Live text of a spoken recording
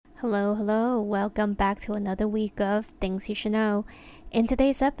Hello, hello. Welcome back to another week of Things You Should Know. In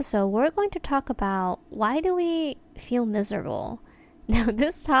today's episode, we're going to talk about why do we feel miserable? Now,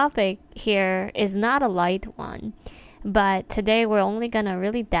 this topic here is not a light one, but today we're only going to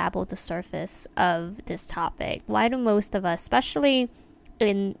really dabble the surface of this topic. Why do most of us, especially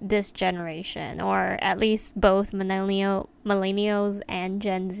in this generation, or at least both millennials and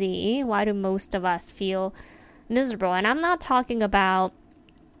Gen Z, why do most of us feel miserable? And I'm not talking about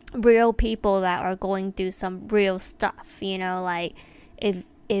real people that are going through some real stuff, like if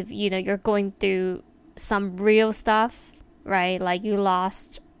you're going through some real stuff, right? Like you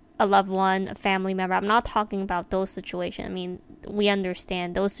lost a loved one, a family member. I'm not talking about those situations. I mean, we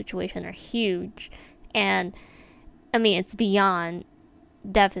understand those situations are huge, and I mean it's beyond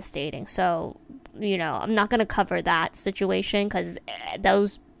devastating. So I'm not going to cover that situation because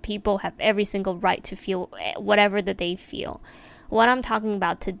those people have every single right to feel whatever that they feel. What I'm talking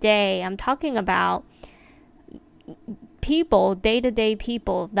about today, I'm talking about people, day-to-day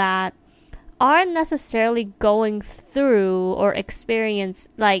people that aren't necessarily going through or experience,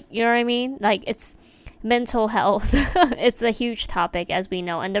 like, you know what I mean? Like, it's mental health. It's a huge topic, as we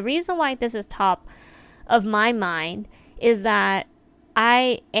know. And the reason why this is top of my mind is that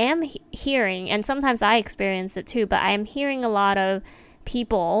I am hearing, and sometimes I experience it too, but I am hearing a lot of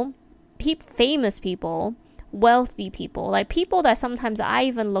people, famous people, wealthy people, like people that sometimes I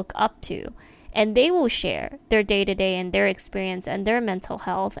even look up to, and they will share their day-to-day and their experience and their mental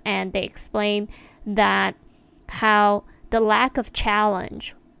health, and they explain that how the lack of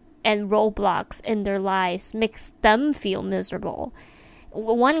challenge and roadblocks in their lives makes them feel miserable.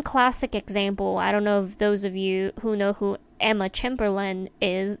 One classic example, I don't know if those of you who know who Emma Chamberlain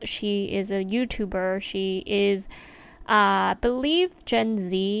is, she is a YouTuber. She is I believe Gen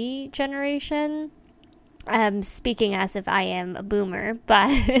Z generation. I'm speaking as if I am a boomer,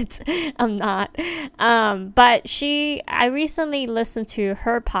 but I'm not. But I recently listened to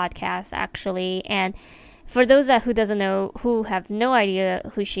her podcast actually, and for those who have no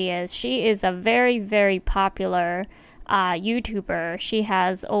idea who she is a very, very popular YouTuber. She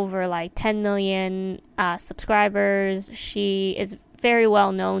has over like 10 million subscribers. She is very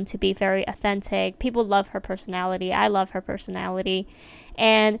well known to be very authentic. People love her personality. I love her personality.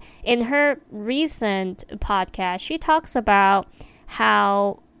 And in her recent podcast, she talks about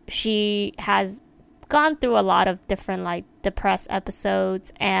how she has gone through a lot of different like depressed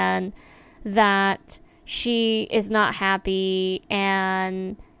episodes, and that she is not happy.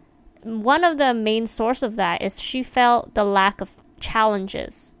 And one of the main source of that is she felt the lack of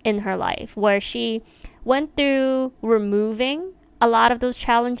challenges in her life, where she went through removing a lot of those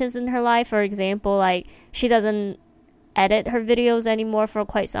challenges in her life. For example, like she doesn't edit her videos anymore for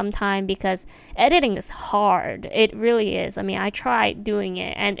quite some time because editing is hard. It really is. I mean, I tried doing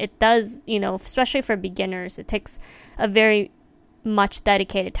it, and it does, especially for beginners, it takes a very much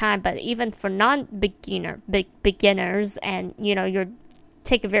dedicated time. But even for beginners, and you're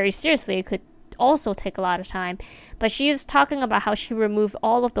take it very seriously, it could also take a lot of time. But she is talking about how she removed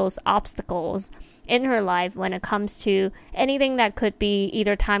all of those obstacles in her life when it comes to anything that could be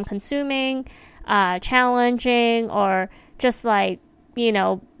either time consuming, challenging, or just like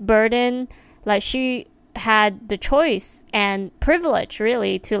burden. Like she had the choice and privilege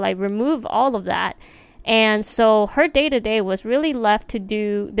really to like remove all of that, and so her day-to-day was really left to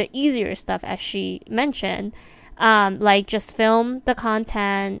do the easier stuff, as she mentioned, like just film the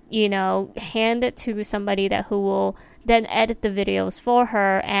content, hand it to somebody who will then edit the videos for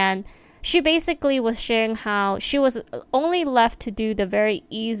her. And she basically was sharing how she was only left to do the very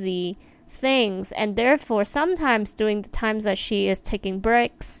easy things, and therefore sometimes during the times that she is taking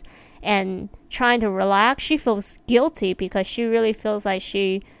breaks and trying to relax, she feels guilty because she really feels like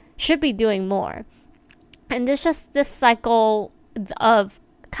she should be doing more. And there's just this cycle of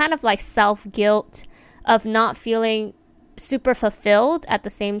kind of like self-guilt, of not feeling super fulfilled, at the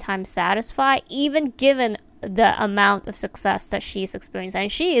same time satisfied, even given the amount of success that she's experienced.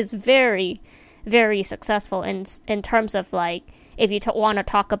 And she is very, very successful in terms of like, if you want to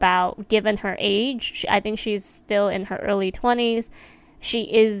talk about given her age, I think she's still in her early 20s.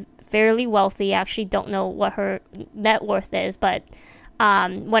 She is fairly wealthy. I actually don't know what her net worth is, but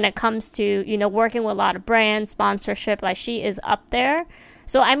when it comes to working with a lot of brands, sponsorship, like she is up there.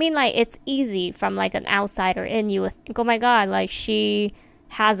 So I mean, like, it's easy from like an outsider in, you would think, oh my god, like she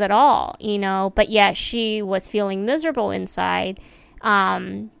has it all, but yet she was feeling miserable inside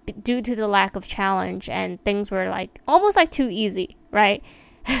due to the lack of challenge, and things were like almost like too easy, right?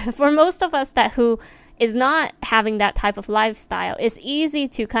 For most of us who is not having that type of lifestyle, it's easy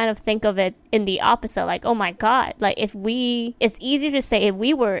to kind of think of it in the opposite, like, oh my god, like it's easy to say if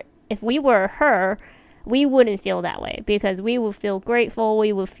we were if we were her, we wouldn't feel that way, because we would feel grateful.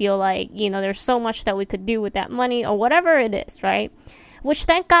 We would feel like, there's so much that we could do with that money or whatever it is, right? Which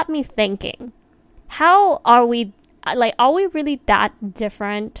then got me thinking, how are we really that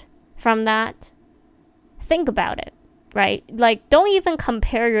different from that? Think about it, right? Like, don't even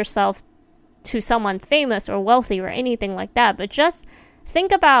compare yourself to someone famous or wealthy or anything like that, but just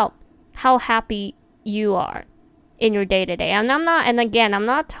think about how happy you are in your day-to-day. And I'm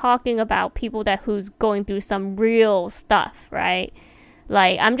not talking about people who's going through some real stuff, right?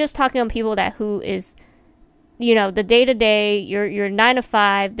 Like, I'm just talking about people who is, the day-to-day, you're 9 to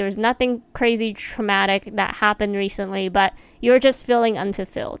 5, there's nothing crazy traumatic that happened recently, but you're just feeling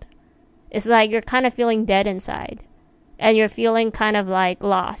unfulfilled. It's like you're kind of feeling dead inside, and you're feeling kind of like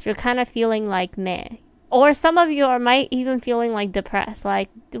lost. You're kind of feeling like meh. Or some of you might even feeling like depressed. Like,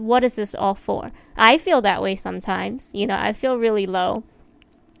 what is this all for? I feel that way sometimes. I feel really low.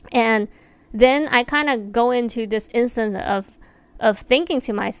 And then I kind of go into this instant of thinking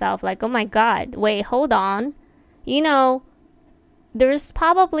to myself, like, oh my God, wait, hold on. There's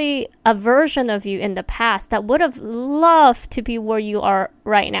probably a version of you in the past that would have loved to be where you are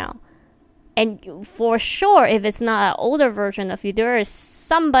right now. And for sure, if it's not an older version of you, there is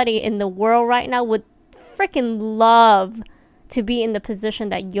somebody in the world right now would freaking love to be in the position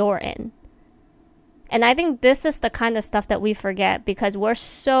that you're in. And I think this is the kind of stuff that we forget, because we're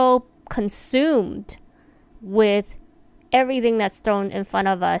so consumed with everything that's thrown in front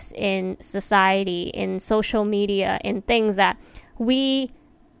of us in society, in social media, in things, that we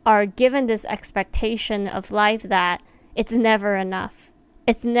are given this expectation of life that it's never enough.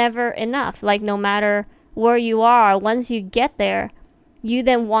 It's never enough. Like, no matter where you are, once you get there, you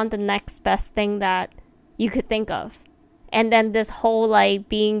then want the next best thing that you could think of. And then this whole, like,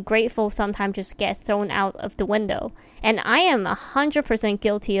 being grateful sometimes just get thrown out of the window. And I am 100%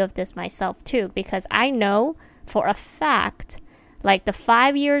 guilty of this myself too, because I know for a fact, like, the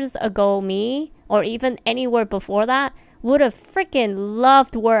 5 years ago me, or even anywhere before that, would have freaking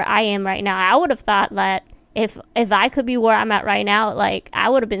loved where I am right now. I would have thought that if I could be where I'm at right now, like, I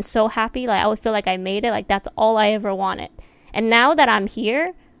would have been so happy. Like, I would feel like I made it. Like, that's all I ever wanted. And now that I'm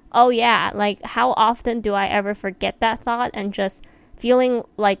here, oh yeah, like, how often do I ever forget that thought and just feeling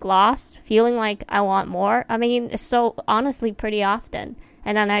like lost, feeling like I want more? I mean, it's so honestly pretty often.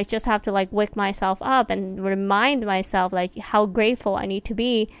 And then I just have to, like, wake myself up and remind myself, like, how grateful I need to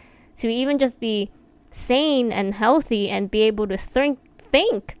be to even just be sane and healthy and be able to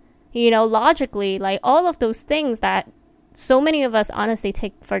think, logically, like, all of those things that so many of us honestly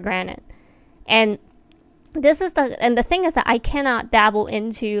take for granted. And the thing is that I cannot dabble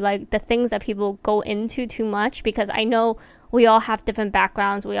into, like, the things that people go into too much, because I know we all have different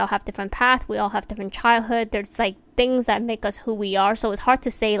backgrounds, we all have different paths, we all have different childhood. There's, like, things that make us who we are. So it's hard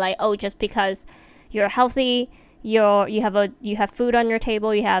to say, like, oh, just because you're healthy, you have food on your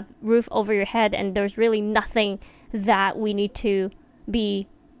table, you have roof over your head, and there's really nothing that we need to be,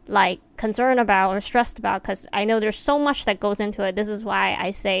 like, concerned about or stressed about, because I know there's so much that goes into it. This is why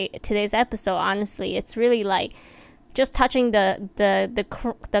I say today's episode, honestly, it's really like just touching the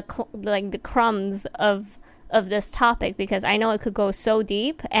crumbs of this topic, because I know it could go so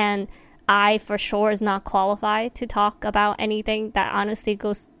deep, and I for sure is not qualified to talk about anything that honestly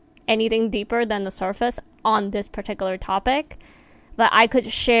goes anything deeper than the surface on this particular topic. But I could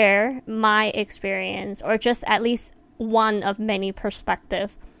share my experience, or just at least one of many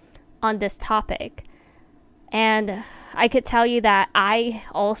perspectives on this topic. And I could tell you that I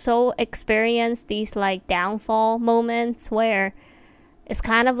also experienced these, like, downfall moments where it's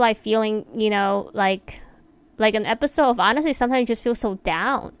kind of like feeling, like an episode of, honestly, sometimes you just feel so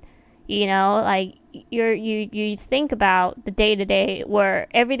down, like you think about the day-to-day where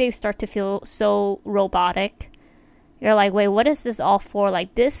every day start to feel so robotic. You're like, wait, what is this all for?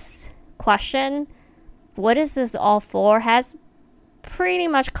 Like, this question, what is this all for, has pretty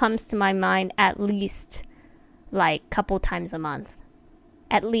much comes to my mind at least, like, couple times a month,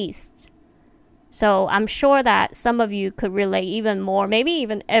 at least. So I'm sure that some of you could relate even more, maybe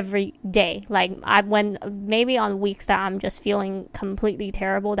even every day. Like, when maybe on weeks that I'm just feeling completely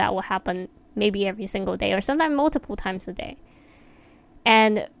terrible, that will happen maybe every single day, or sometimes multiple times a day.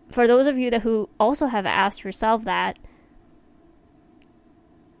 And for those of you who also have asked yourself that,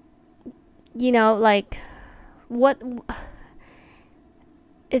 like, what,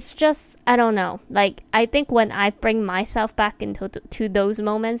 it's just, I don't know. Like, I think when I bring myself back into to those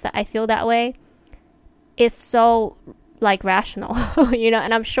moments that I feel that way, it's so, like, rational,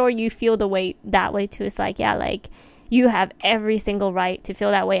 and I'm sure you feel that way too. It's like, yeah, like, you have every single right to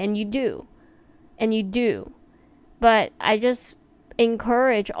feel that way, and you do. But I just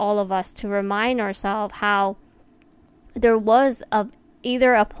encourage all of us to remind ourselves how there was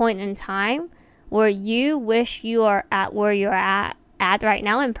either a point in time where you wish you are at where you're at right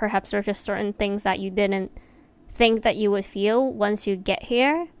now, and perhaps there's just certain things that you didn't think that you would feel once you get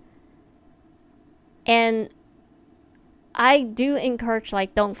here. And I do encourage,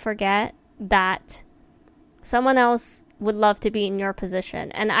 like, don't forget that someone else would love to be in your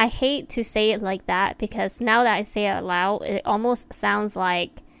position. And I hate to say it like that, because now that I say it out loud, it almost sounds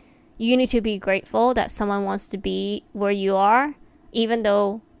like you need to be grateful that someone wants to be where you are, even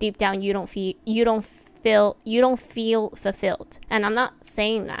though deep down you don't feel fulfilled. And I'm not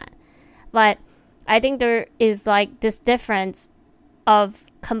saying that, but I think there is like this difference of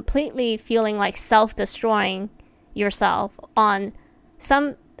completely feeling like self-destroying yourself on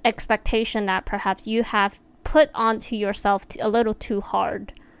some expectation that perhaps you have put onto yourself a little too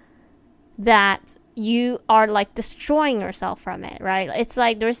hard, that you are like destroying yourself from it, right? It's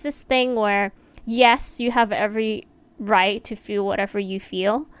like there's this thing where, yes, you have every right to feel whatever you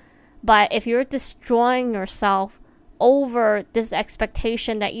feel, but if you're destroying yourself over this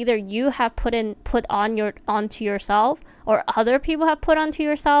expectation that either you have put onto yourself or other people have put onto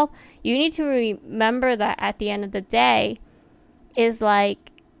yourself, you need to remember that at the end of the day is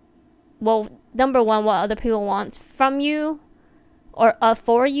like, well, number one, what other people want from you or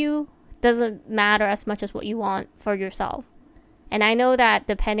for you doesn't matter as much as what you want for yourself. And I know that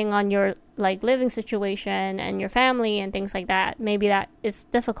depending on your like living situation and your family and things like that, maybe that is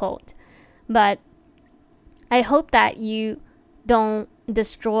difficult. But I hope that you don't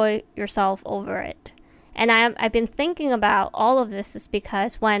destroy yourself over it. And I've been thinking about all of this is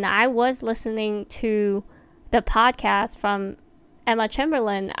because when I was listening to the podcast from Emma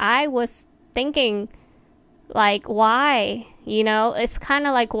Chamberlain, I was thinking, like, why? You know, it's kind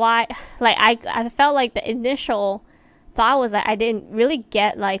of like why, like, I felt like the initial thought was that I didn't really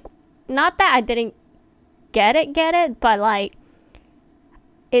get, like, not that I didn't get it, but like,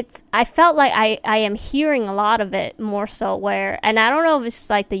 I felt like I am hearing a lot of it more so where, and I don't know if it's just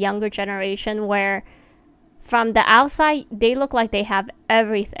like the younger generation where from the outside, they look like they have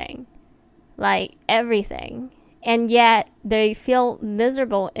everything, like everything. And yet they feel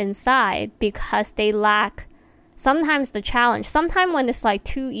miserable inside because they lack sometimes the challenge. Sometimes when it's like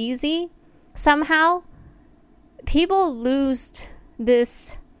too easy, somehow people lose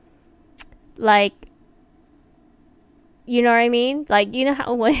this, like, you know what I mean? Like, you know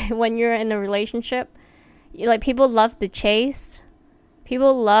how when you're in a relationship, like people love the chase,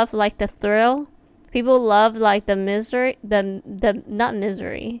 people love like the thrill, people love like the misery, the not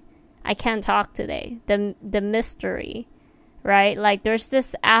misery. I can't talk today. The mystery, right? Like there's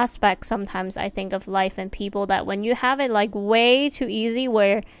this aspect sometimes I think of life and people that when you have it like way too easy,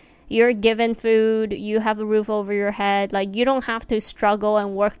 where you're given food, you have a roof over your head, like you don't have to struggle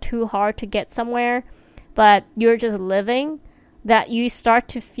and work too hard to get somewhere, but you're just living, that you start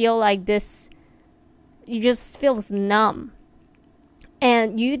to feel like this, you just feels numb.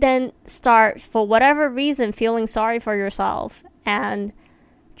 And you then start, for whatever reason, feeling sorry for yourself and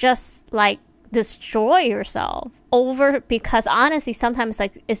just like destroy yourself over, because honestly sometimes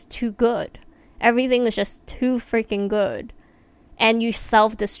like it's too good, everything is just too freaking good, and you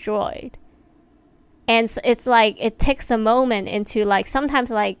self-destroyed. And it's like it takes a moment into like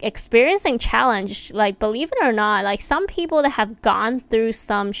sometimes like experiencing challenge, like believe it or not, like some people that have gone through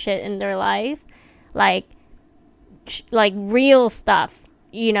some shit in their life, like real stuff,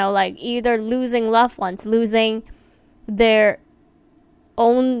 you know, like either losing loved ones, losing their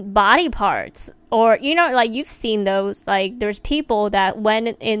own body parts, or you know, like you've seen those, like there's people that went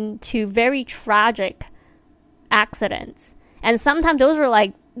into very tragic accidents, and sometimes those are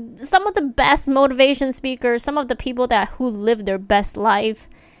like some of the best motivation speakers, some of the people who live their best life,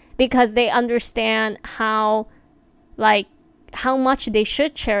 because they understand how much they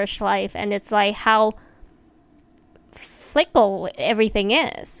should cherish life, and it's like how fickle everything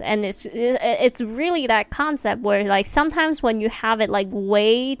is. And it's really that concept where like sometimes when you have it like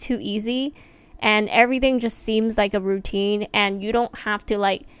way too easy and everything just seems like a routine, and you don't have to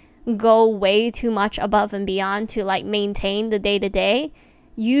like go way too much above and beyond to like maintain the day-to-day,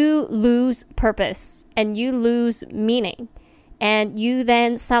 you lose purpose and you lose meaning, and you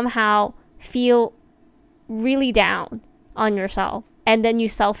then somehow feel really down on yourself, and then you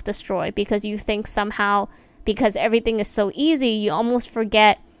self-destroy because you think somehow, because everything is so easy, you almost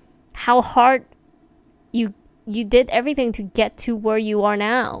forget how hard you did everything to get to where you are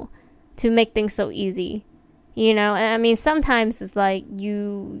now, to make things so easy, you know. And I mean, sometimes it's like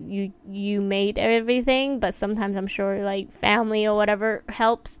you made everything, but sometimes I'm sure like family or whatever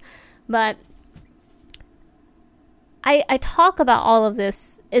helps. But I talk about all of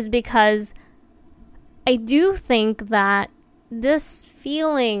this is because I do think that this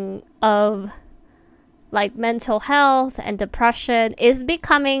feeling of like mental health and depression is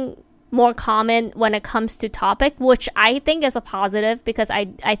becoming more common when it comes to topic, which I think is a positive, because I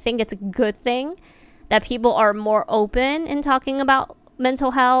think it's a good thing that people are more open in talking about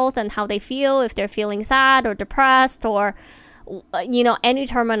mental health and how they feel, if they're feeling sad or depressed, or any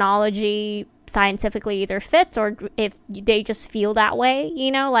terminology scientifically either fits, or if they just feel that way.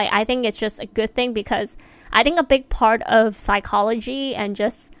 Like, I think it's just a good thing, because I think a big part of psychology and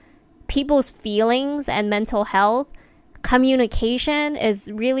just people's feelings and mental health, communication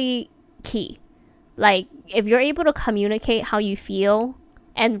is really key. Like, if you're able to communicate how you feel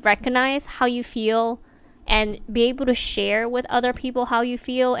and recognize how you feel and be able to share with other people how you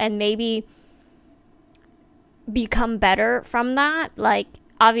feel and maybe become better from that, like,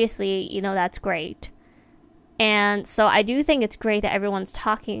 obviously, that's great. And so I do think it's great that everyone's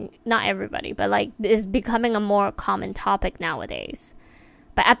talking, not everybody, but like, is becoming a more common topic nowadays.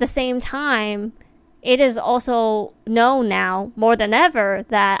 But at the same time, it is also known now more than ever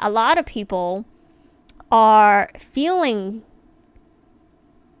that a lot of people are feeling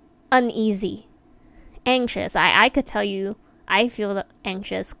uneasy, anxious. I could tell you I feel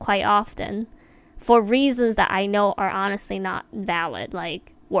anxious quite often for reasons that I know are honestly not valid,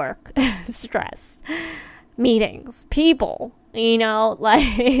 like work, stress, meetings, people,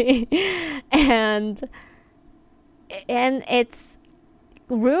 like, and it's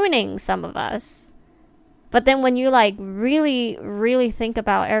ruining some of us. But then when you like really, really think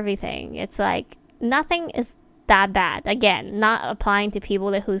about everything, it's like nothing is that bad. Again, not applying to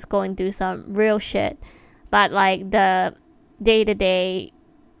people who's going through some real shit, but like the day-to-day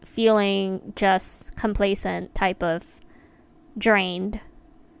feeling just complacent type of drained.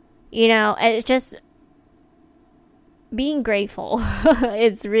 It's just being grateful.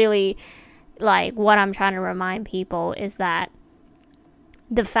 It's really like what I'm trying to remind people is that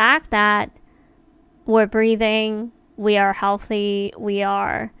the fact that we're breathing, we are healthy, we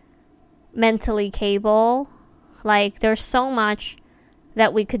are mentally capable, like there's so much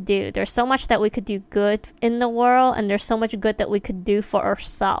that we could do. There's so much that we could do good in the world, and there's so much good that we could do for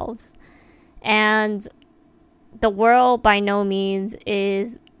ourselves. And the world by no means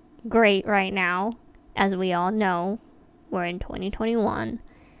is great right now, as we all know. We're in 2021.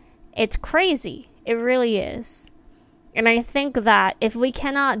 It's crazy. It really is. And I think that if we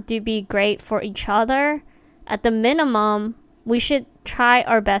cannot be great for each other, at the minimum, we should try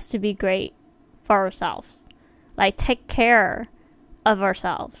our best to be great for ourselves. Like, take care of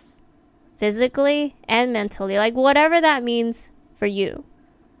ourselves, physically and mentally. Like, whatever that means for you.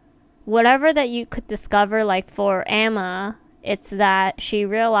 Whatever that you could discover, like for Emma, it's that she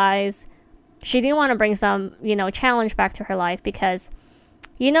realized she didn't want to bring some, challenge back to her life, because,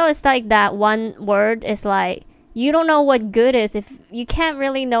 it's like that one word is like, you don't know what good is if you can't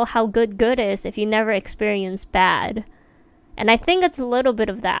really know how good is if you never experience bad. And I think it's a little bit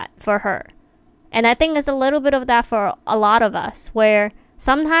of that for her. And I think it's a little bit of that for a lot of us, where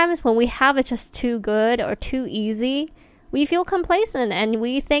sometimes when we have it just too good or too easy, we feel complacent and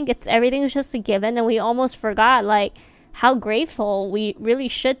we think everything's just a given, and we almost forgot like how grateful we really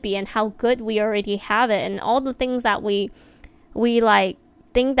should be and how good we already have it, and all the things that we like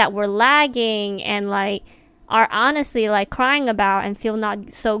think that we're lagging and like are honestly like crying about and feel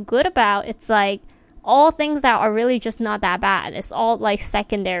not so good about. It's like all things that are really just not that bad. It's all like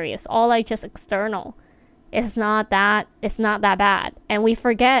secondary. It's all like just external. It's not that bad. And we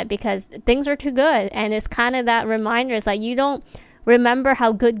forget because things are too good. And it's kind of that reminder. It's like you don't remember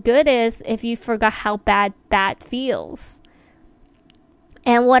how good is if you forgot how bad feels.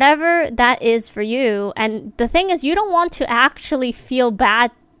 And whatever that is for you. And the thing is, you don't want to actually feel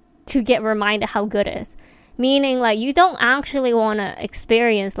bad to get reminded how good is. Meaning, like, you don't actually want to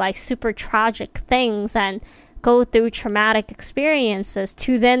experience, like, super tragic things and go through traumatic experiences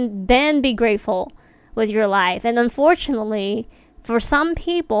to then be grateful with your life. And unfortunately, for some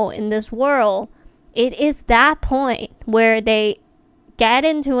people in this world, it is that point where they get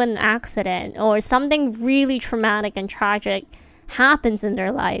into an accident or something really traumatic and tragic happens in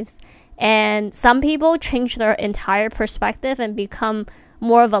their lives. And some people change their entire perspective and become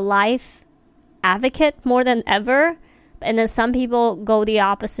more of a life advocate more than ever, and then some people go the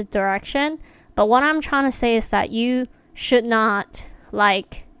opposite direction. But what I'm trying to say is that you should not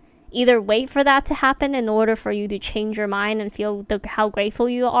like either wait for that to happen in order for you to change your mind and feel how grateful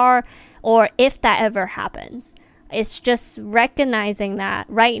you are, or if that ever happens. It's just recognizing that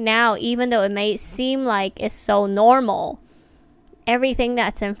right now, even though it may seem like it's so normal, everything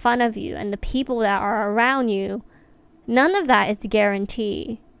that's in front of you and the people that are around you none of that is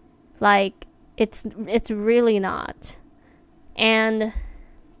guaranteed. Like, it's really not. And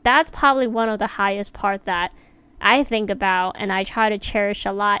that's probably one of the highest part that I think about and I try to cherish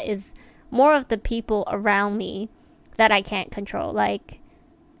a lot, is more of the people around me that I can't control. Like,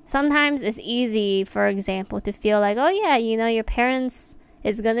 sometimes it's easy, for example, to feel like, oh yeah, your parents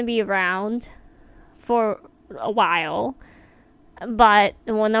is going to be around for a while. But,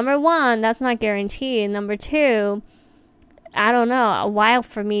 well, number one, that's not guaranteed. Number two, I don't know, a while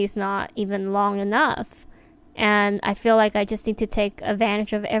for me is not even long enough. And I feel like I just need to take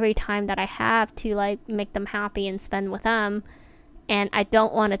advantage of every time that I have to, like, make them happy and spend with them. And I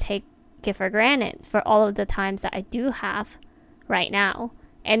don't want to take it for granted for all of the times that I do have right now.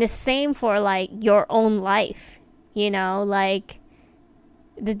 And the same for, like, your own life. Like,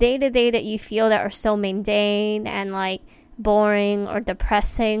 the day-to-day that you feel that are so mundane and, like, boring or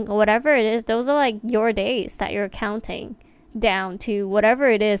depressing or whatever it is, those are, like, your days that you're counting down to whatever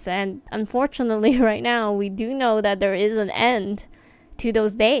it is. And unfortunately right now we do know that there is an end to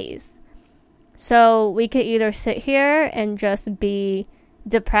those days. So we could either sit here and just be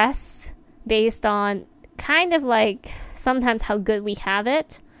depressed based on kind of like sometimes how good we have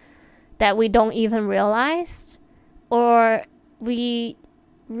it that we don't even realize, or we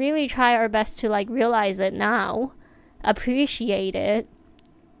really try our best to, like, realize it now, appreciate it,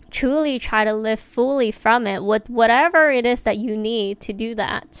 truly try to live fully from it with whatever it is that you need to do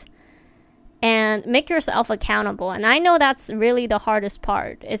that, and make yourself accountable. And I know that's really the hardest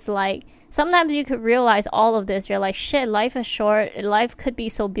part. It's like, sometimes you could realize all of this. You're like, shit, life is short. Life could be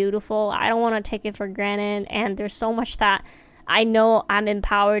so beautiful. I don't want to take it for granted. And there's so much that I know I'm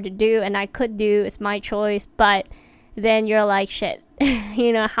empowered to do and I could do. It's my choice. But then you're like, shit,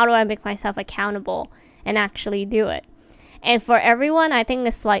 how do I make myself accountable and actually do it? And for everyone, I think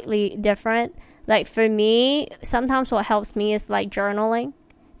it's slightly different. Like, for me, sometimes what helps me is, like, journaling.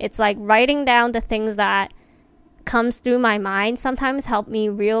 It's like writing down the things that comes through my mind sometimes help me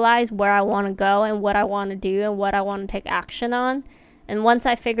realize where I want to go and what I want to do and what I want to take action on. And once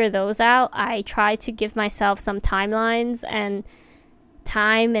I figure those out, I try to give myself some timelines and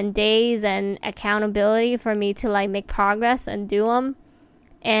time and days and accountability for me to, like, make progress and do them.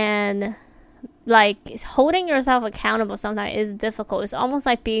 And, like, holding yourself accountable sometimes is difficult. It's almost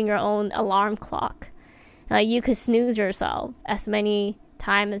like being your own alarm clock. Like, you could snooze yourself as many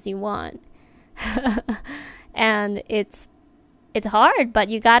times as you want. And it's hard, but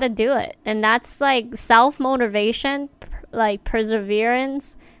you gotta do it. And that's, like, self-motivation, like,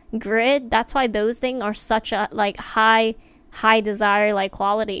 perseverance, grit. That's why those things are such a, like, high desire, like,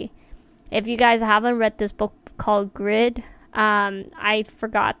 quality. If you guys haven't read this book called Grit, I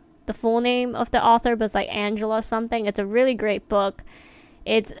forgot the full name of the author, but it's like Angela something. It's a really great book.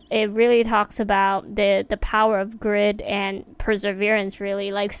 It really talks about the power of grit and perseverance, really.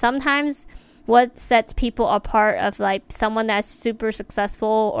 Like, sometimes what sets people apart of, like, someone that's super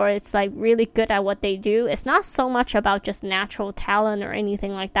successful or it's, like, really good at what they do, it's not so much about just natural talent or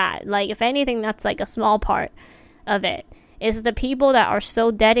anything like that. Like, if anything, that's, like, a small part of it. It's the people that are so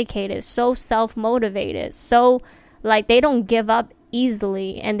dedicated, so self-motivated, so, like, they don't give up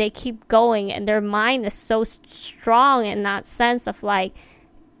easily and they keep going, and their mind is so strong in that sense of, like,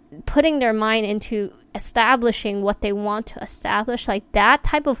 putting their mind into establishing what they want to establish. Like, that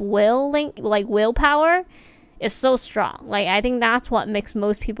type of willpower is so strong. Like, I think that's what makes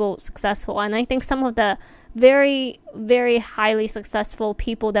most people successful. And I think some of the very, very highly successful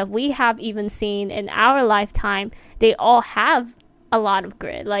people that we have even seen in our lifetime, they all have a lot of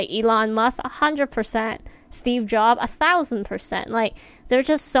grit. Like, Elon Musk, 100%. Steve Jobs, 1,000%. Like, there's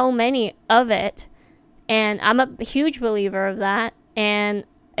just so many of it. And I'm a huge believer of that. And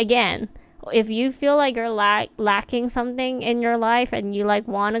again, if you feel like you're lacking something in your life and you, like,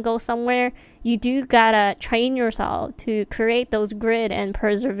 want to go somewhere, you do gotta train yourself to create those grit and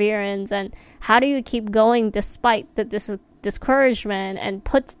perseverance. And how do you keep going despite the discouragement and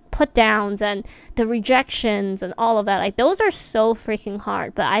put downs and the rejections and all of that? Like, those are so freaking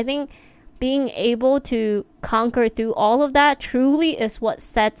hard. But I think being able to conquer through all of that truly is what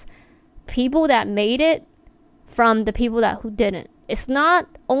sets people that made it from the people who didn't. It's not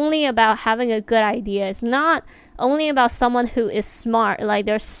only about having a good idea. It's not only about someone who is smart. Like,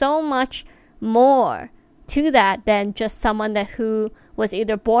 there's so much more to that than just someone who was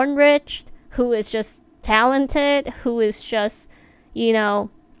either born rich, who is just talented, who is just,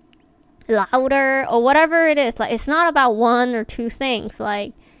 louder or whatever it is. Like, it's not about one or two things.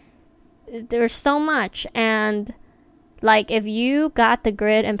 Like, there's so much. And, like, if you got the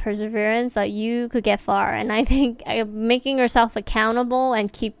grit and perseverance, like, you could get far. And I think making yourself accountable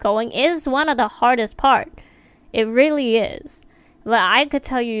and keep going is one of the hardest part. It really is. But I could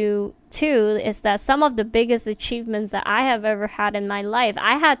tell you too is that some of the biggest achievements that I have ever had in my life,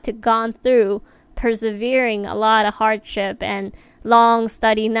 I had to gone through persevering a lot of hardship and long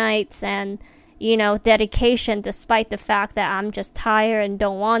study nights and, you know, dedication despite the fact that I'm just tired and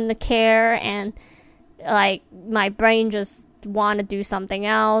don't want to care and like my brain just want to do something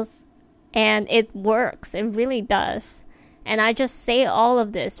else. And it works. It really does. And I just say all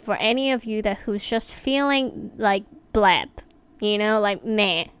of this for any of you that who's just feeling like blab, you know, like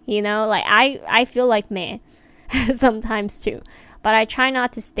meh, you know, like I feel like meh sometimes too, but I try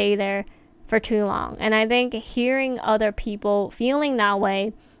not to stay there for too long. And I think hearing other people feeling that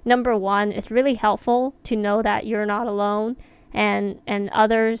way, number one, is really helpful to know that you're not alone and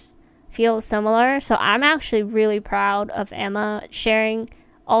others feel similar. So I'm actually really proud of Emma sharing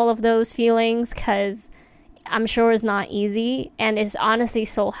all of those feelings, because I'm sure it's not easy, and it's honestly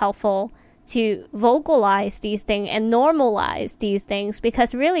so helpful to vocalize these things and normalize these things,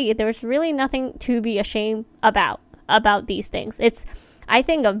 because really there's really nothing to be ashamed about these things. It's, I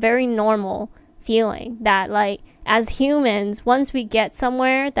think, a very normal feeling that, like, as humans, once we get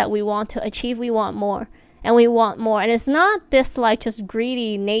somewhere that we want to achieve, we want more and we want more. And it's not this like just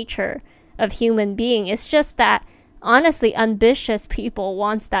greedy nature of human being. It's just that honestly ambitious people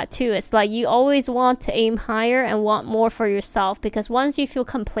wants that too. It's like you always want to aim higher and want more for yourself, because once you feel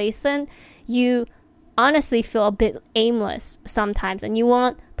complacent, you honestly feel a bit aimless sometimes, and you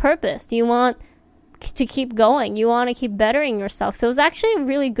want purpose. You want to keep going. You want to keep bettering yourself. So it's actually a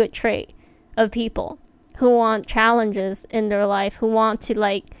really good trait of people who want challenges in their life, who want to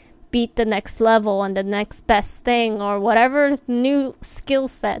like beat the next level and the next best thing or whatever new skill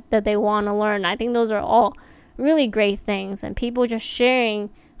set that they want to learn. I think those are all really great things, and people just sharing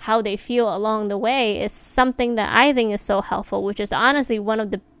how they feel along the way is something that I think is so helpful, which is honestly one of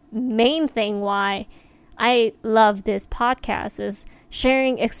the main thing why I love this podcast, is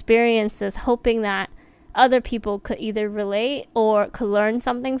sharing experiences, hoping that other people could either relate or could learn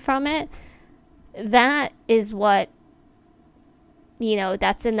something from it. That is what, you know,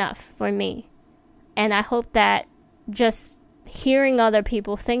 that's enough for me. And I hope that just hearing other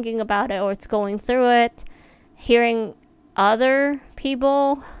people thinking about it or it's going through it, hearing other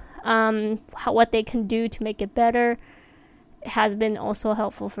people what they can do to make it better has been also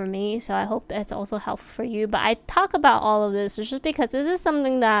helpful for me. So I hope that's also helpful for you. But I talk about all of this just because this is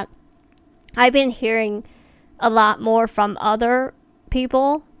something that I've been hearing a lot more from other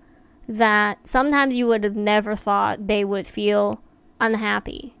people, that sometimes you would have never thought they would feel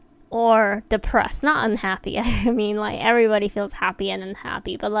unhappy or depressed. Not unhappy, I mean, like, everybody feels happy and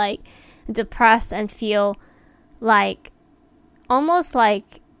unhappy, but like depressed and feel like almost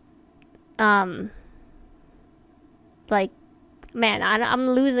like man, I'm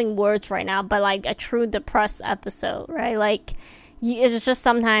losing words right now, but like a true depressed episode, right? Like, it's just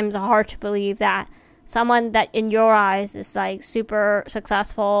sometimes hard to believe that someone that in your eyes is like super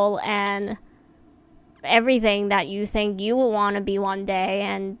successful and everything that you think you will want to be one day,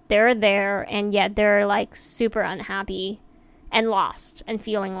 and they're there, and yet they're like super unhappy and lost and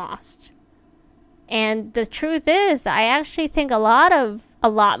feeling lost. And the truth is, I actually think a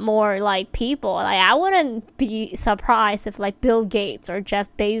lot more like people, like, I wouldn't be surprised if like Bill Gates or Jeff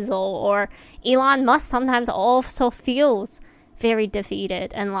Bezos or Elon Musk sometimes also feels very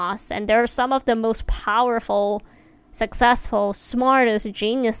defeated and lost. And they're some of the most powerful, successful, smartest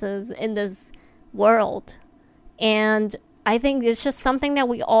geniuses in this world. And I think it's just something that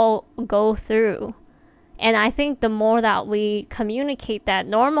we all go through. And I think the more that we communicate that,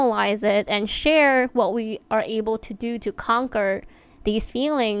 normalize it, and share what we are able to do to conquer these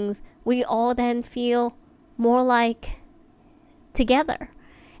feelings, we all then feel more like together.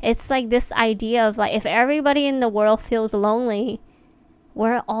 It's like this idea of like, if everybody in the world feels lonely,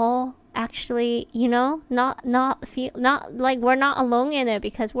 we're all actually, you know, not like we're not alone in it,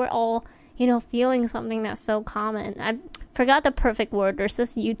 because we're all, you know, feeling something that's so common. I forgot the perfect word. There's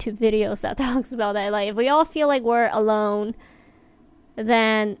this YouTube videos that talks about that. Like, if we all feel like we're alone,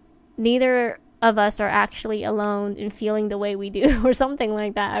 then neither of us are actually alone in feeling the way we do, or something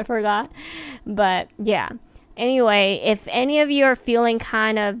like that. I forgot. But yeah. Anyway, if any of you are feeling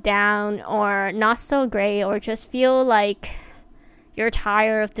kind of down or not so great, or just feel like you're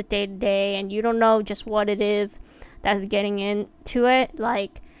tired of the day-to-day and you don't know just what it is that's getting into it,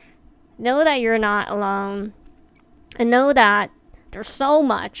 like, know that you're not alone, and know that there's so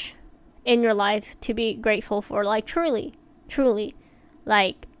much in your life to be grateful for. Like, truly,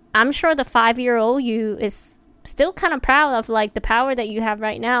 like, I'm sure the 5-year-old you is still kind of proud of like the power that you have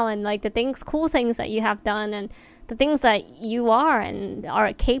right now, and like the cool things that you have done, and the things that you are and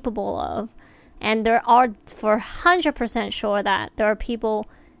are capable of. And there are for 100% sure that there are people,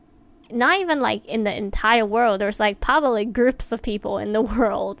 not even like in the entire world, there's like probably groups of people in the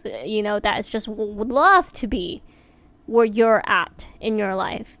world, you know, that is just would love to be where you're at in your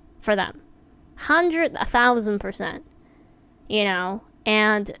life for them. 1,000%, you know,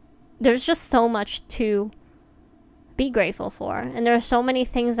 and there's just so much to be grateful for. And there are so many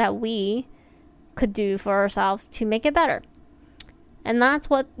things that we could do for ourselves to make it better. And that's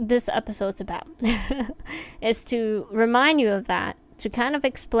what this episode's about, is to remind you of that, to kind of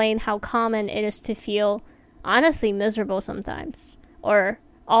explain how common it is to feel honestly miserable sometimes, or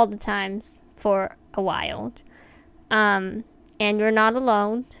all the times for a while. And you're not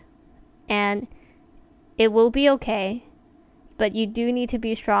alone, and it will be okay, but you do need to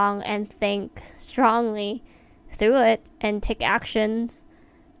be strong and think strongly through it and take actions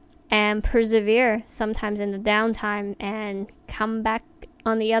and persevere sometimes in the downtime and come back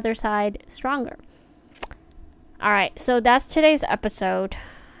on the other side stronger. Alright, so that's today's episode.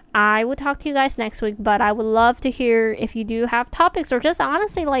 I will talk to you guys next week, but I would love to hear if you do have topics or just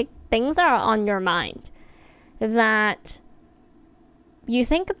honestly like things that are on your mind that you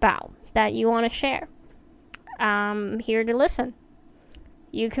think about, that you want to share. I'm here to listen.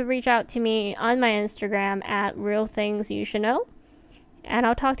 You could reach out to me on my Instagram at Real Things You Should Know, and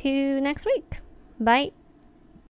I'll talk to you next week. Bye.